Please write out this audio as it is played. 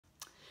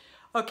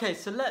Okay,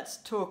 so let's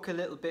talk a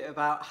little bit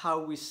about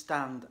how we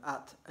stand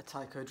at a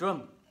taiko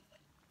drum.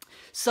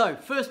 So,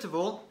 first of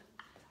all,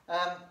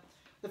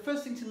 the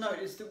first thing to note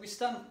is that we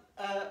stand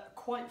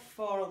quite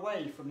far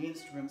away from the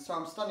instrument. So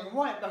I'm standing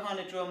right behind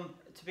the drum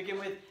to begin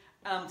with,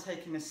 and I'm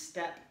taking a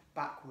step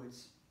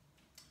backwards.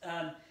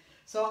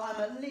 So I'm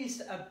at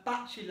least a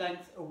battery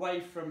length away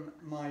from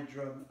my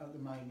drum at the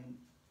moment.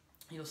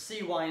 You'll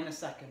see why in a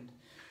second.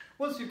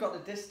 Once we've got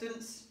the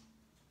distance,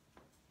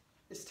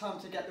 it's time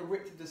to get the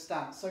width of the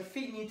stance. So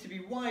feet need to be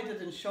wider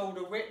than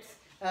shoulder width,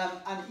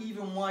 and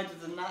even wider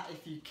than that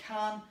if you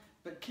can,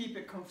 but keep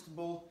it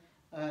comfortable.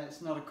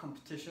 It's not a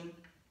competition.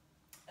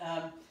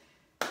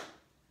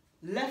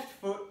 Left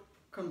foot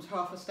comes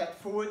half a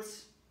step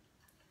forwards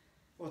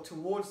or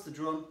towards the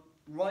drum.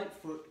 Right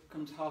foot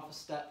comes half a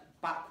step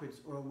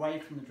backwards or away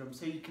from the drum.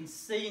 So you can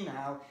see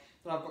now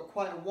that I've got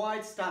quite a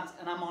wide stance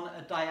and I'm on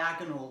a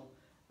diagonal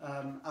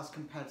as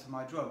compared to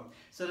my drum.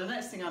 So the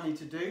next thing I need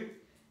to do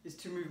is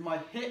to move my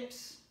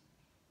hips,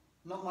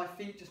 not my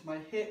feet, just my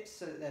hips,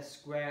 so that they're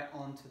square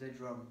onto the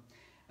drum.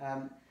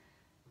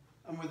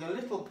 And with a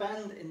little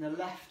bend in the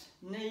left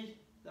knee,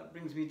 that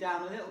brings me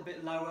down a little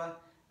bit lower,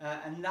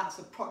 and that's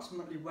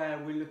approximately where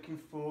we're looking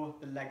for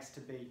the legs to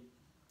be.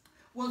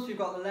 Once we've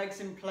got the legs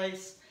in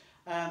place,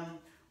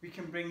 we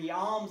can bring the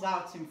arms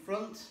out in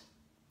front,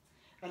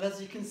 and as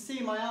you can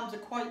see, my arms are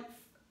quite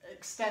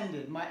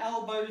extended. My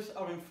elbows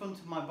are in front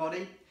of my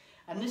body,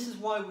 and this is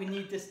why we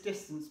need this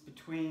distance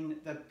between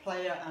the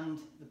player and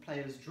the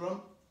player's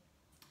drum,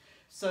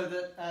 so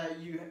that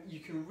you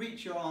can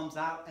reach your arms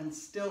out and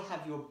still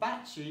have your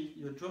bachi,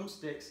 your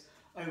drumsticks,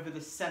 over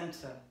the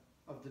centre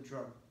of the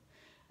drum.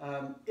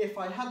 If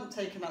I hadn't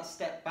taken that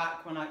step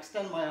back, when I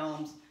extend my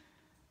arms,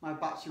 my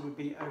bachi would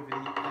be over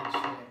the edge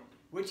here,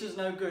 which is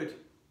no good.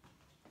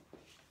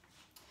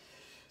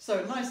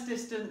 So nice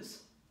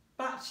distance,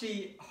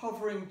 bachi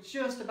hovering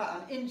just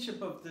about an inch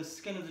above the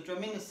skin of the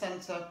drum in the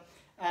centre,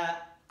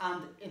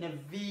 and in a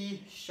V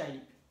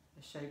shape,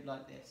 a shape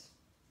like this.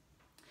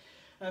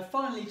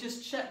 Finally,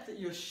 just check that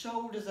your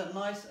shoulders are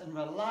nice and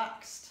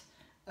relaxed,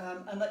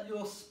 and that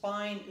your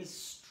spine is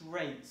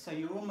straight, so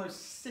you're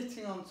almost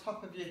sitting on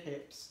top of your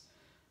hips.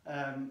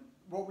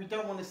 What we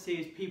don't want to see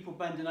is people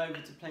bending over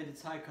to play the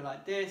taiko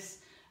like this,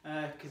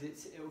 because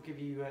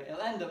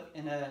it'll end up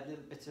in a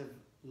little bit of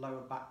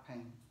lower back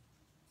pain.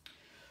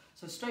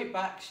 So straight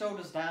back,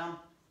 shoulders down,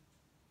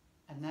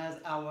 and there's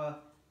our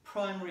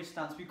primary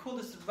stance. We call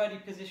this the ready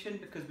position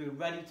because we're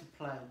ready to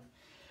play.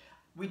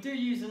 We do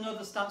use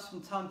another stance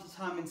from time to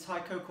time in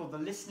taiko called the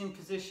listening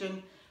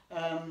position.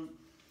 And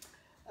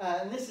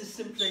this is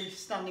simply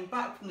standing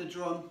back from the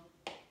drum,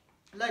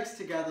 legs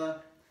together,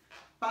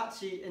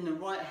 bachi in the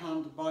right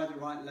hand by the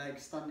right leg,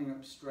 standing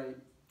up straight.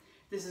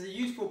 This is a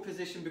useful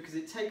position because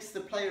it takes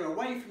the player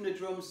away from the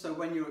drum, so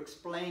when you're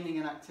explaining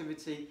an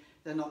activity,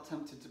 they're not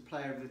tempted to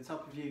play over the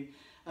top of you.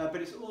 But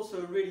it's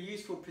also a really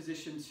useful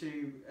position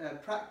to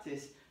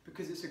practice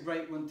because it's a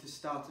great one to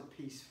start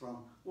a piece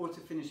from or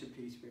to finish a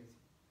piece with.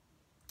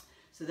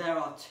 So there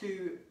are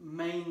two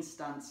main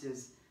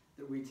stances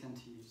that we tend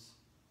to use.